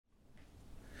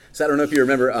So I don't know if you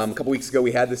remember, a couple weeks ago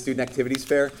we had the Student Activities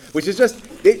Fair, which is just,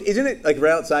 isn't it like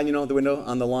right outside, the window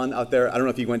on the lawn out there? I don't know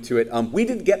if you went to it. We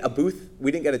didn't get a booth,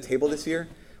 we didn't get a table this year,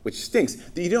 which stinks.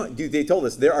 They told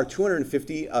us there are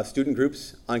 250 student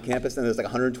groups on campus, and there's like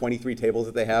 123 tables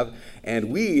that they have, and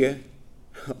we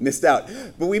missed out.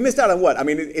 But we missed out on what? I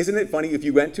mean, isn't it funny if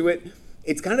you went to it?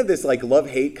 It's kind of this like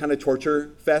love-hate kind of torture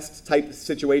fest type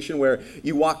situation where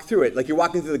you walk through it, like you're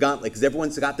walking through the gauntlet because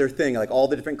everyone's got their thing, like all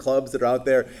the different clubs that are out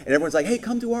there, and everyone's like, hey,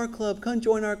 come to our club, come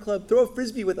join our club, throw a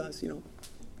Frisbee with us,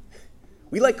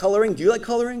 We like coloring. Do you like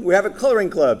coloring? We have a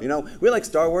coloring club, We like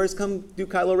Star Wars. Come do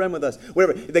Kylo Ren with us.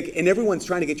 Whatever. And everyone's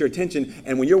trying to get your attention.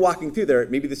 And when you're walking through there,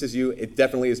 maybe this is you. It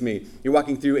definitely is me. You're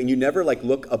walking through and you never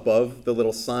look above the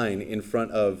little sign in front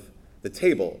of the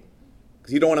table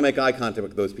because you don't want to make eye contact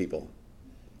with those people.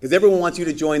 Because everyone wants you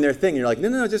to join their thing. And you're like,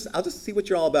 no, I'll just see what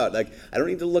you're all about. Like, I don't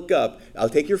need to look up. I'll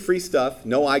take your free stuff,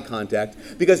 no eye contact.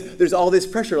 Because there's all this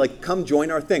pressure, like, come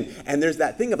join our thing. And there's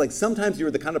that thing of, like, sometimes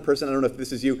you're the kind of person, I don't know if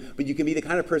this is you, but you can be the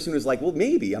kind of person who's like, well,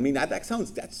 maybe. I mean, that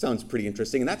sounds pretty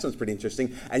interesting, and that sounds pretty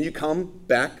interesting. And you come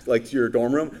back, like, to your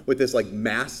dorm room with this, like,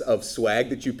 mass of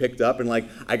swag that you picked up, and, like,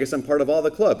 I guess I'm part of all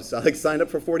the clubs. I, like, signed up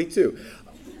for 42.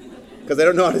 Because I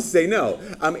don't know how to say no.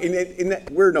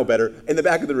 We're no better. In the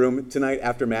back of the room tonight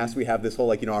after Mass, we have this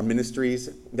whole, our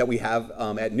ministries that we have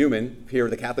at Newman. Here,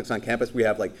 the Catholics on campus, we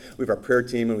have our prayer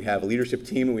team, and we have a leadership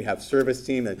team, and we have service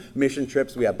team, and mission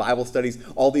trips, we have Bible studies,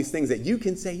 all these things that you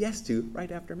can say yes to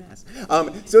right after Mass.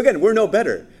 So again, we're no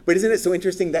better. But isn't it so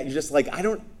interesting that you're just like, I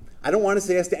don't want to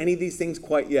say yes to any of these things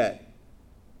quite yet.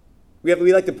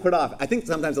 We like to put off. I think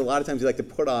a lot of times we like to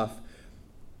put off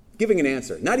giving an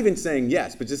answer, not even saying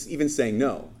yes, but just even saying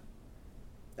no.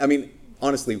 I mean,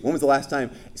 honestly, when was the last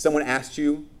time someone asked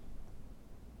you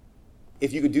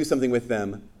if you could do something with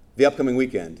them the upcoming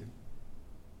weekend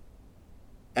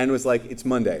and it was like, it's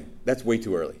Monday, that's way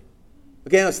too early.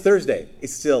 Okay, now it's Thursday,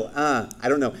 it's still, I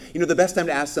don't know. The best time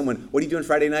to ask someone, what are you doing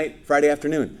Friday night? Friday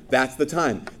afternoon, that's the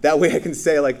time. That way I can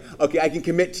say okay, I can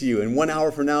commit to you, and 1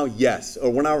 hour from now, yes,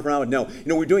 or 1 hour from now,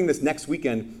 no. We're doing this next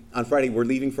weekend. On Friday, we're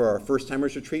leaving for our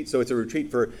first-timers retreat, so it's a retreat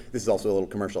for, this is also a little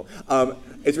commercial,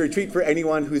 it's a retreat for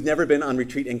anyone who's never been on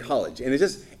retreat in college. And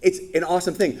it's an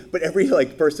awesome thing. But every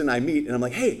person I meet, and I'm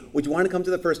like, hey, would you want to come to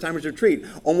the first-timers retreat?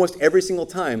 Almost every single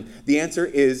time, the answer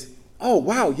is, oh,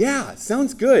 wow, yeah,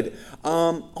 sounds good.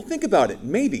 I'll think about it,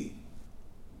 maybe.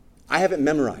 I haven't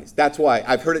memorized. That's why.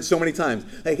 I've heard it so many times.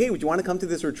 Like, hey, would you want to come to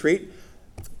this retreat?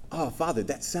 Oh, Father,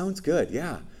 that sounds good.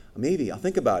 Yeah, maybe. I'll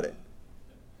think about it.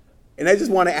 And I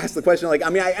just want to ask the question,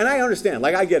 I understand,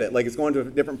 I get it. It's going to a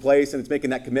different place and it's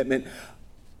making that commitment.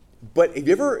 But have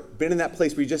you ever been in that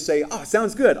place where you just say, oh,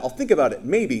 sounds good, I'll think about it,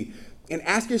 maybe, and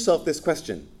ask yourself this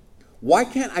question, why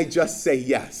can't I just say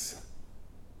yes?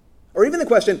 Or even the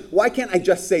question, why can't I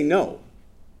just say no?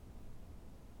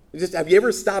 Have you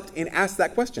ever stopped and asked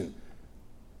that question?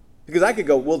 Because I could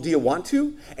go, well, do you want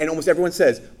to? And almost everyone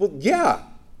says, well, yeah,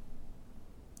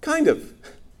 kind of.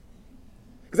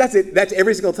 Because that's it. That's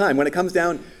every single time. When it comes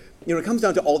down, it comes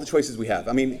down to all the choices we have.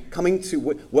 I mean, coming to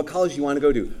what college you want to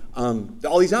go to,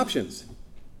 all these options.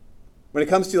 When it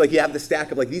comes to you have the stack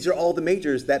of these are all the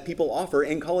majors that people offer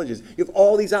in colleges. You have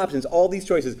all these options, all these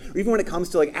choices. Or even when it comes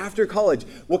to after college,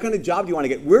 what kind of job do you want to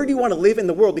get? Where do you want to live in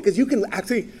the world? Because you can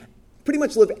actually pretty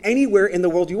much live anywhere in the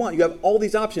world you want. You have all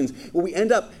these options. What we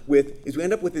end up with is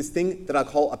this thing that I'll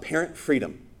call apparent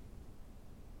freedom.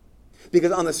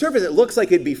 Because on the surface, it looks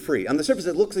like it'd be free. On the surface,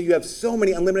 it looks like you have so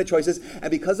many unlimited choices. And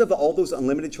because of all those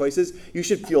unlimited choices, you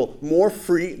should feel more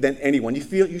free than anyone.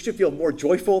 You should feel more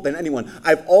joyful than anyone.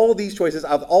 I have all these choices. I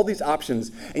have all these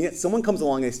options. And yet someone comes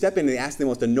along and they step in and they ask the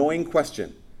most annoying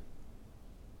question.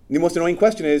 And the most annoying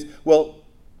question is, well,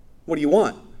 what do you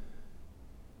want?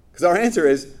 Because our answer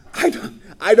is, I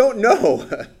don't know.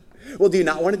 Well, do you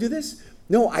not want to do this?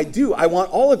 No, I do. I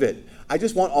want all of it. I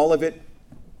just want all of it,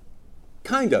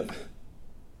 kind of.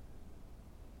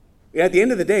 And at the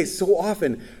end of the day, so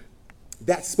often,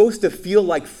 that's supposed to feel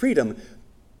like freedom,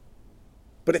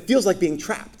 but it feels like being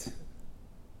trapped.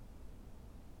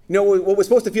 What was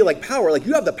supposed to feel like power,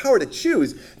 you have the power to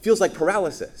choose, feels like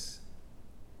paralysis.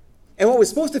 And what was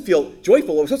supposed to feel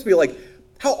joyful, what was supposed to feel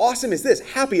how awesome is this?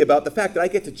 Happy about the fact that I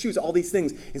get to choose all these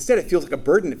things. Instead, it feels like a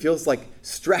burden. It feels like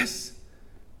stress.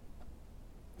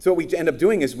 So what we end up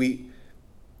doing is we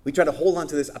try to hold on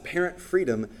to this apparent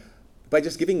freedom by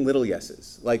just giving little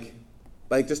yeses,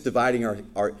 by just dividing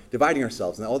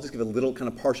ourselves. And I'll just give a little kind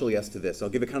of partial yes to this. I'll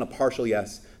give a kind of partial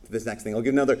yes to this next thing. I'll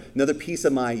give another piece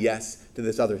of my yes to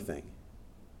this other thing.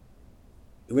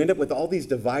 We end up with all these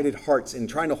divided hearts and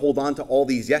trying to hold on to all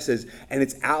these yeses, and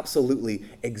it's absolutely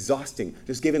exhausting,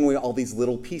 just giving away all these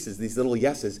little pieces, these little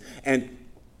yeses. And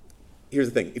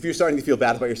here's the thing. If you're starting to feel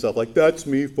bad about yourself, like, that's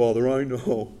me, Father, I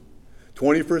know.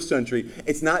 21st century,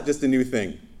 it's not just a new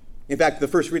thing. In fact, the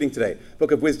first reading today,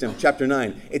 Book of Wisdom, chapter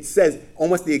 9, it says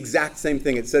almost the exact same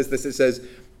thing. It says this, it says,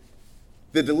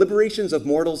 the deliberations of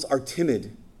mortals are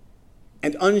timid,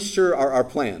 and unsure are our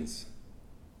plans.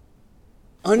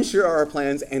 Unsure are our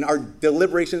plans, and our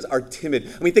deliberations are timid.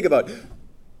 I mean, think about it.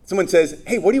 Someone says,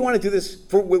 hey, what do you want to do this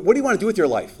for? What do you want to do with your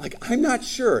life? Like, I'm not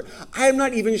sure. I'm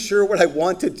not even sure what I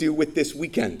want to do with this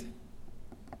weekend.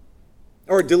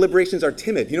 Or deliberations are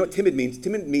timid. You know what timid means?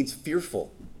 Timid means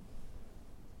fearful.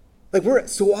 Like, we're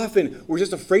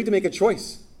just afraid to make a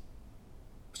choice.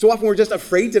 So often we're just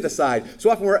afraid to decide. So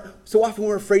often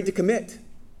we're afraid to commit.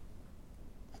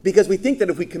 Because we think that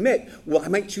if we commit, well, I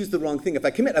might choose the wrong thing. If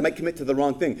I commit, I might commit to the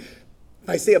wrong thing. If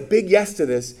I say a big yes to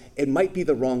this, it might be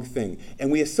the wrong thing.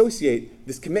 And we associate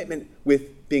this commitment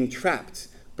with being trapped.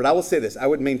 But I will say this, I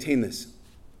would maintain this.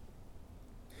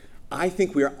 I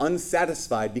think we are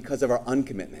unsatisfied because of our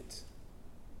uncommitment.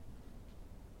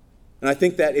 And I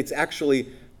think that it's actually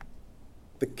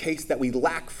the case that we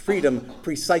lack freedom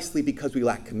precisely because we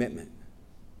lack commitment.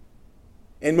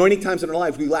 And many times in our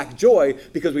lives, we lack joy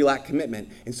because we lack commitment.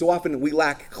 And so often we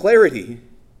lack clarity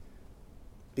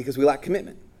because we lack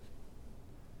commitment.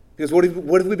 Because what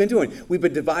have we been doing? We've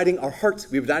been dividing our hearts.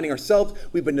 We've been dividing ourselves.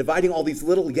 We've been dividing all these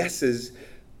little yeses.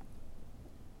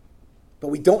 But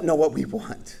we don't know what we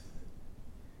want.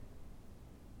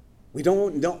 We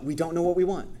don't know what we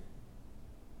want.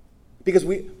 Because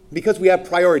we have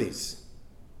priorities.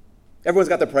 Everyone's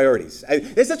got their priorities.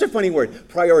 It's such a funny word.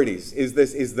 Priorities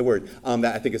is the word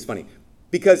that I think is funny.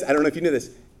 Because, I don't know if you knew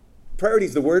this,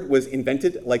 priorities, the word was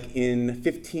invented like in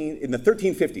the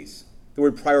 1350s. The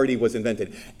word priority was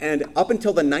invented. And up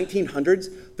until the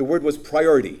 1900s, the word was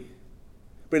priority.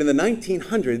 But in the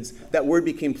 1900s, that word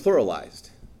became pluralized.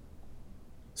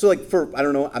 So like for, I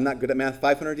don't know, I'm not good at math,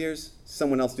 500 years?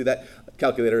 Someone else do that,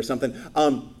 calculator or something.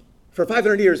 For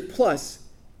 500 years plus,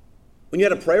 when you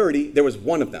had a priority, there was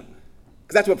one of them.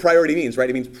 Because that's what priority means, right?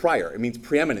 It means prior. It means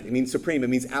preeminent. It means supreme. It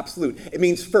means absolute. It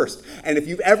means first. And if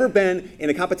you've ever been in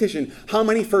a competition, how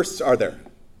many firsts are there?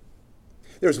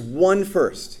 There's one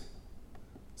first.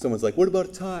 Someone's like, what about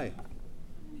a tie?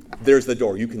 There's the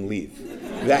door. You can leave.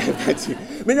 That's you.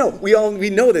 But no, we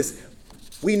know this.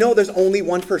 We know there's only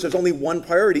one first. There's only one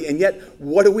priority. And yet,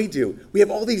 what do? We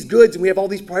have all these goods and we have all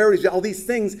these priorities, all these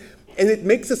things, and it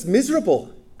makes us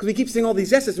miserable because we keep saying all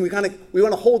these yeses and we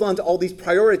want to hold on to all these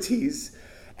priorities,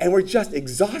 and we're just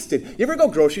exhausted. You ever go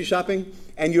grocery shopping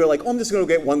and you're like, oh, I'm just going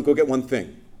to go get one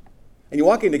thing. And you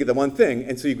walk in to get the one thing,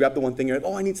 and so you grab the one thing, you're like,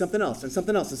 oh, I need something else, and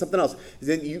something else, and something else.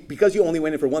 Then because you only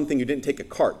went in for one thing, you didn't take a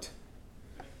cart.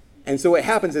 And so what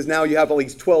happens is now you have all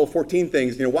these 12, 14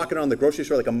 things, and you're walking around the grocery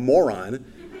store like a moron.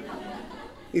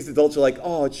 These adults are like,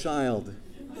 oh, child,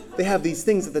 they have these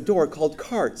things at the door called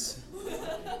carts.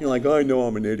 You're like, I know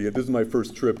I'm an idiot. This is my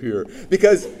first trip here.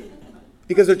 Because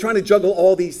they're trying to juggle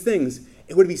all these things.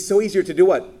 It would be so easier to do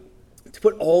what? To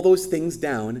put all those things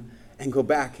down and go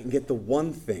back and get the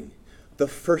one thing. The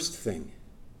first thing.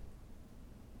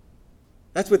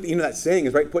 That's what that saying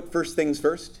is, right? Put first things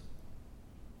first.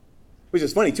 Which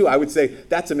is funny too. I would say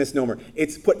that's a misnomer.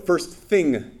 It's put first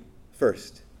thing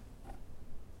first.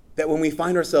 That when we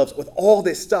find ourselves with all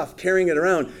this stuff, carrying it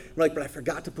around, we're like, but I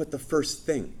forgot to put the first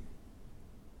thing.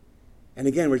 And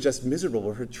again, we're just miserable.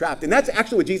 We're trapped. And that's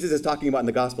actually what Jesus is talking about in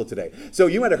the gospel today. So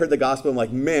you might have heard the gospel and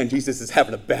like, man, Jesus is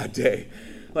having a bad day.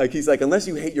 Like he's like, unless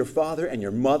you hate your father and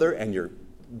your mother and your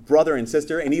brother and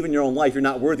sister, and even your own life, you're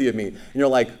not worthy of me. And you're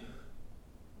like,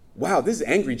 wow, this is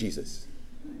angry Jesus.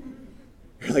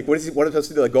 You're like, what am I supposed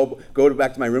to do? Like, go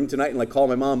back to my room tonight and like call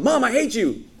my mom, Mom, I hate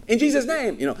you, in Jesus'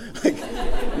 name. Like,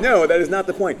 no, that is not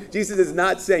the point. Jesus is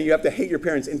not saying you have to hate your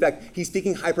parents. In fact, he's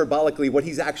speaking hyperbolically. What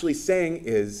he's actually saying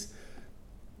is,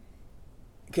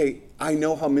 okay, I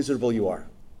know how miserable you are.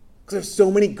 Because there's so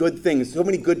many good things, so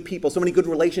many good people, so many good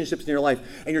relationships in your life,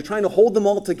 and you're trying to hold them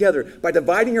all together by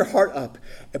dividing your heart up.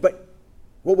 But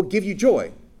what will give you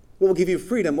joy, what will give you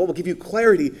freedom, what will give you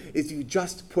clarity is you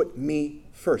just put me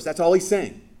first. That's all he's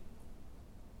saying.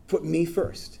 Put me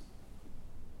first.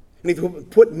 And if you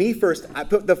put me first, I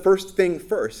put the first thing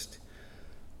first,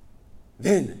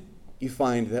 then you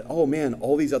find that, oh man,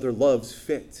 all these other loves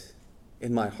fit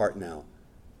in my heart now.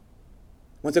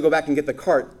 Once I go back and get the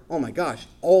cart, oh my gosh,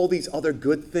 all these other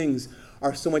good things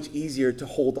are so much easier to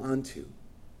hold on to.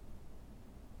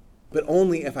 But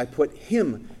only if I put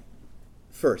him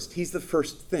first. He's the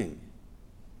first thing.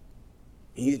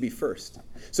 He needs to be first.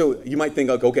 So you might think,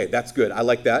 okay, that's good. I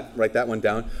like that. Write that one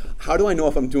down. How do I know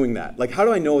if I'm doing that? Like, how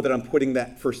do I know that I'm putting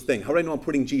that first thing? How do I know I'm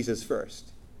putting Jesus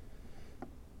first?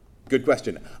 Good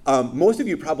question. Most of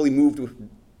you probably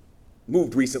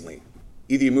moved recently.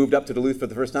 Either you moved up to Duluth for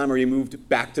the first time or you moved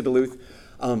back to Duluth.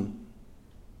 And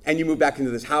you moved back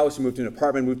into this house, you moved to an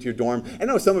apartment, moved to your dorm. I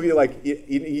know some of you, like,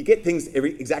 you get things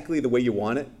exactly the way you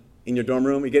want it in your dorm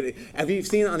room. Have you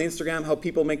seen on Instagram how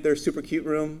people make their super cute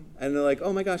room? And they're like,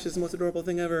 oh my gosh, this is the most adorable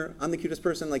thing ever. I'm the cutest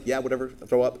person. Like, yeah, whatever,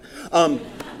 throw up.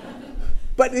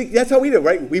 But that's how we do,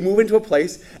 right? We move into a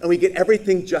place and we get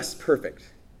everything just perfect.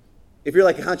 If you're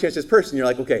like a conscientious person, you're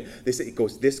like, okay,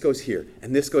 this goes here,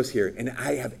 and this goes here, and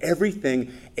I have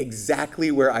everything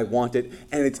exactly where I want it,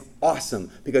 and it's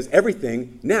awesome, because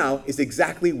everything now is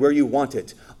exactly where you want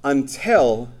it,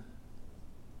 until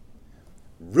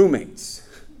roommates.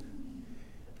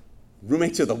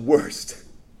 Roommates are the worst.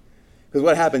 Because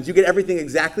what happens, you get everything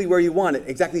exactly where you want it,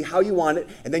 exactly how you want it,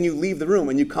 and then you leave the room,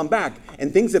 and you come back,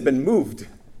 and things have been moved.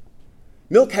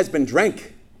 Milk has been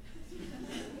drank.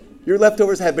 Your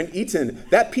leftovers have been eaten.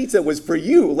 That pizza was for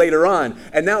you later on,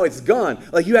 and now it's gone.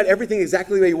 Like, you had everything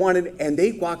exactly the way you wanted, and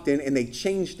they walked in and they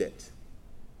changed it.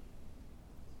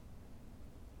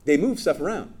 They moved stuff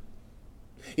around.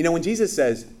 You know, when Jesus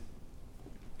says,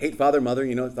 hate father, mother,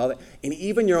 all that, and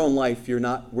even your own life, you're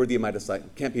not worthy of my disciple,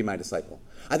 can't be my disciple.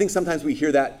 I think sometimes we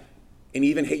hear that and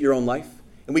even hate your own life,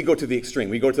 and we go to the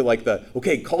extreme. We go to like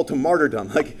call to martyrdom.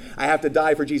 Like, I have to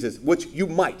die for Jesus, which you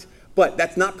might, but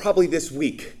that's not probably this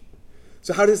week.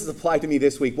 So how does this apply to me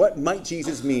this week? What might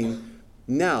Jesus mean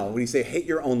now when he say, hate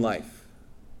your own life?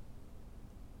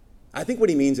 I think what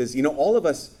he means is, all of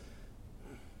us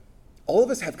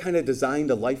have kind of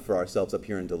designed a life for ourselves up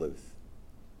here in Duluth.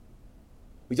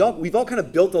 We've all kind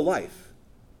of built a life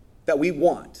that we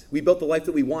want. We built the life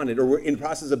that we wanted, or we're in the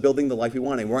process of building the life we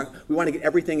wanted. We want to get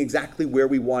everything exactly where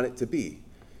we want it to be.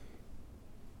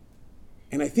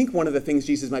 And I think one of the things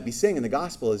Jesus might be saying in the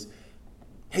gospel is,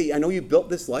 hey, I know you built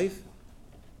this life.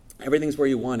 Everything's where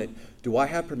you want it. Do I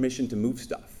have permission to move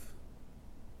stuff?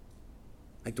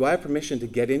 Like, do I have permission to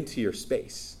get into your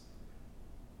space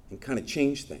and kind of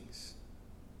change things?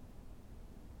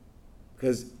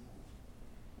 Because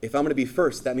if I'm going to be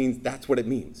first, that means that's what it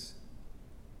means.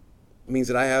 It means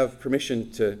that I have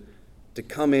permission to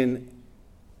come in,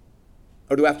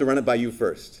 or do I have to run it by you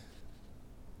first?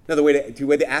 Another way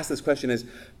to ask this question is,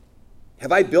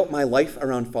 have I built my life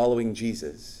around following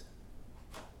Jesus?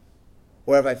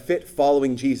 Or have I fit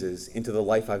following Jesus into the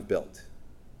life I've built?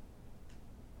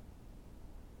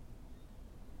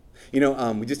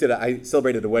 I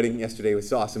celebrated a wedding yesterday. It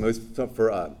was awesome. It was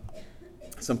for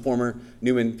some former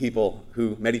Newman people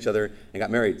who met each other and got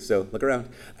married. So look around.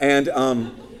 And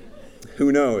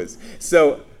who knows?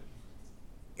 So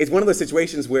it's one of those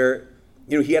situations where,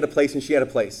 he had a place and she had a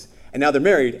place. And now they're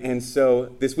married. And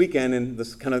so this weekend and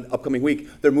this kind of upcoming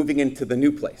week, they're moving into the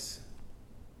new place.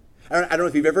 I don't know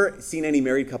if you've ever seen any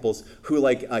married couples who,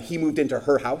 he moved into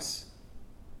her house,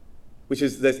 which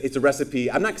is it's a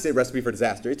recipe. I'm not going to say a recipe for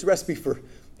disaster. It's a recipe for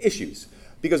issues.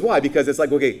 Because why? Because it's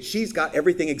like, okay, she's got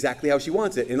everything exactly how she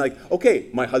wants it. And like, okay,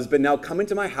 my husband, now come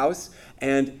into my house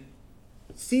and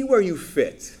see where you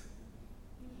fit.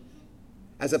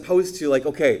 As opposed to like,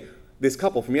 okay, this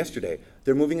couple from yesterday,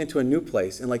 they're moving into a new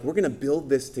place and like, we're going to build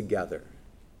this together.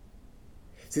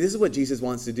 See, this is what Jesus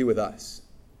wants to do with us.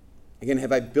 Again,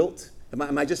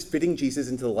 am I just fitting Jesus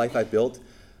into the life I built,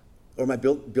 or am I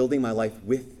building my life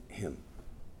with him?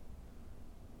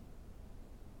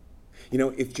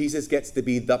 If Jesus gets to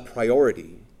be the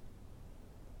priority,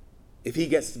 if he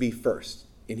gets to be first,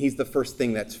 and he's the first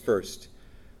thing that's first,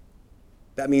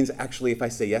 that means actually if I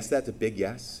say yes, that's a big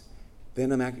yes,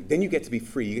 then you get to be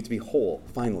free, you get to be whole,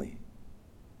 finally.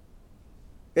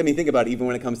 Think about it, even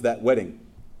when it comes to that wedding.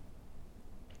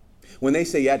 When they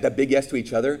say that big yes to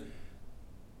each other,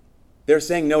 they're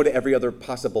saying no to every other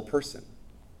possible person.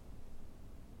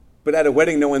 But at a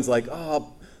wedding, no one's like,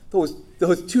 oh,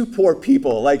 those two poor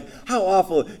people, like, how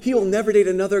awful. He will never date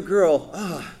another girl.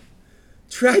 Ah,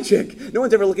 tragic. No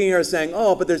one's ever looking at her saying,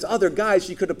 oh, but there's other guys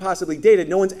she could have possibly dated.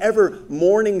 No one's ever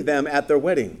mourning them at their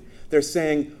wedding. They're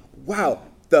saying, wow,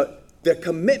 the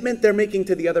commitment they're making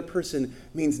to the other person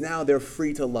means now they're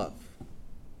free to love.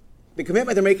 The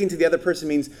commitment they're making to the other person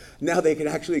means now they can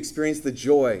actually experience the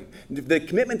joy. The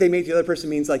commitment they made to the other person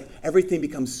means like everything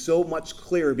becomes so much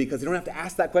clearer because they don't have to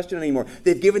ask that question anymore.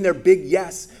 They've given their big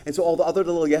yes, and so all the other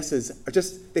little yeses are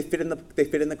just they fit in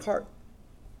the cart.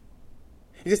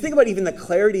 And just think about even the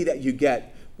clarity that you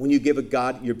get when you give a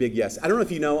God your big yes. I don't know if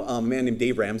you know a man named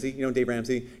Dave Ramsey. You know Dave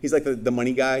Ramsey? He's like the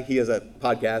money guy. He has a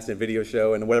podcast and video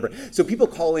show and whatever. So people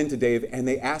call in to Dave and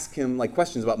they ask him like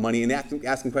questions about money and they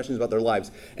ask him questions about their lives.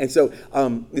 And so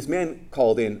this man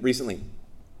called in recently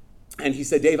And he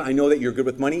said, Dave, I know that you're good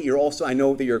with money. I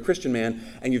know that you're a Christian man,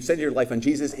 and you've set your life on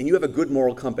Jesus, and you have a good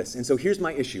moral compass. And so here's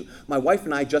my issue. My wife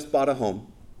and I just bought a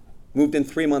home, moved in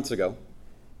 3 months ago.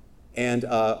 And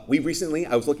I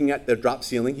was looking at the drop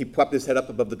ceiling. He popped his head up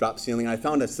above the drop ceiling, and I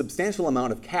found a substantial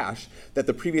amount of cash that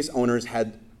the previous owners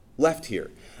had left here.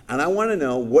 And I want to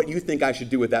know what you think I should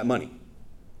do with that money.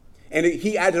 And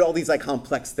he added all these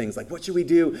complex things, like what should we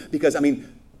do? Because,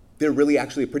 they're really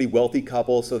actually a pretty wealthy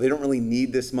couple, so they don't really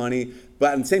need this money.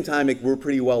 But at the same time, we're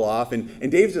pretty well off.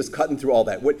 And Dave's just cutting through all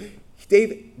that.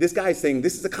 This guy is saying,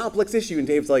 this is a complex issue. And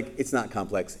Dave's like, it's not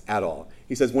complex at all.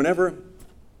 He says, whenever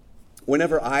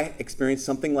I experience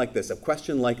something like this, a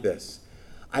question like this,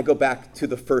 I go back to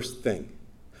the first thing.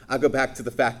 I go back to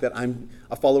the fact that I'm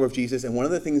a follower of Jesus. And one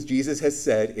of the things Jesus has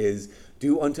said is,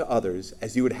 do unto others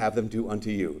as you would have them do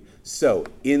unto you. So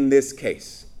in this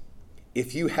case,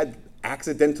 if you had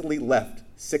accidentally left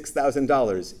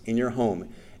 $6,000 in your home,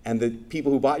 and the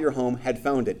people who bought your home had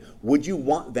found it, would you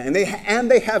want them, and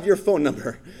they have your phone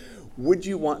number, would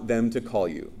you want them to call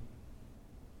you?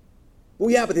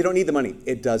 Well, yeah, but they don't need the money.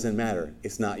 It doesn't matter.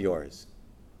 It's not yours.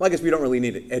 Well, I guess we don't really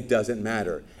need it. It doesn't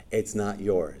matter. It's not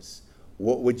yours.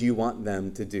 What would you want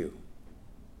them to do?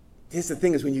 Here's the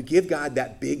thing is when you give God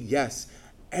that big yes,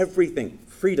 everything,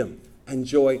 freedom and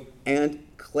joy and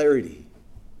clarity.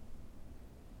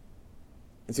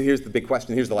 And so here's the big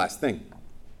question. Here's the last thing.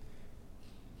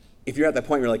 If you're at that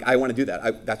point where you're like, I want to do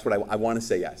that. That's what I want to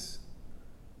say yes.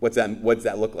 What does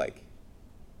that look like?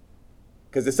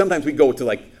 Because sometimes we go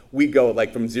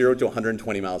from 0 to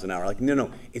 120 miles an hour.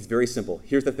 No, it's very simple.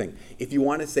 Here's the thing. If you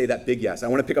want to say that big yes, I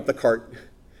want to pick up the cart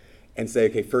and say,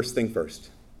 okay, first thing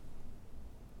first.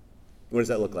 What does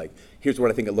that look like? Here's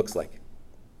what I think it looks like.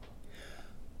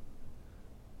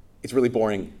 It's really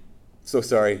boring. So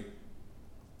sorry.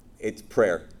 It's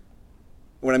prayer.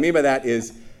 What I mean by that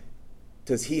is,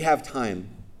 does he have time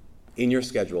in your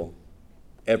schedule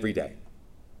every day?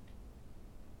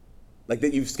 Like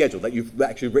that you've scheduled, that you've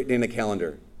actually written in a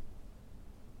calendar.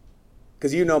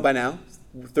 Because you know by now,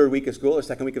 third week of school or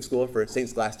second week of school for St.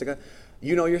 Scholastica,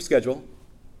 you know your schedule.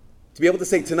 To be able to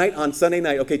say tonight on Sunday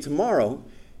night, okay, tomorrow,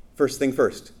 first thing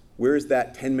first, where is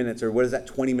that 10 minutes or what is that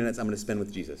 20 minutes I'm going to spend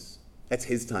with Jesus? That's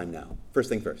his time now. First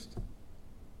thing first.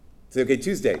 Say, okay,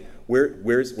 Tuesday,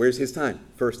 where's his time?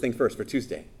 First thing first for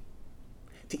Tuesday.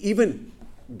 To even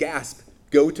gasp,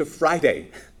 go to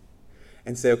Friday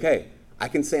and say, okay, I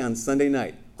can say on Sunday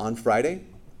night, on Friday,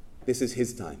 this is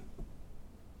his time.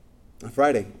 On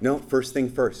Friday, no, first thing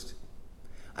first.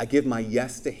 I give my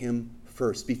yes to him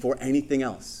first before anything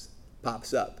else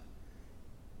pops up.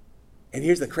 And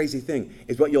here's the crazy thing,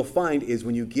 is what you'll find is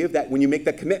when you make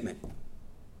that commitment.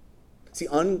 See,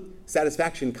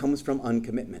 unsatisfaction comes from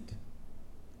uncommitment.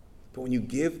 But when you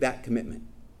give that commitment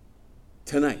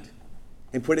tonight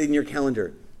and put it in your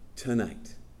calendar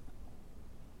tonight,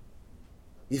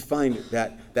 you find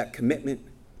that commitment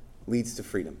leads to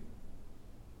freedom.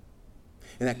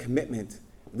 And that commitment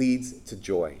leads to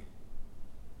joy.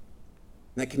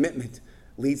 And that commitment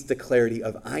leads to clarity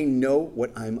of, I know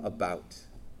what I'm about.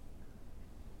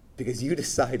 Because you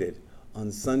decided on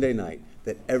Sunday night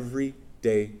that every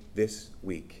day this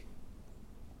week,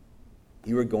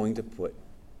 you are going to put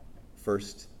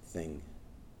first thing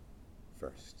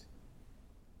first.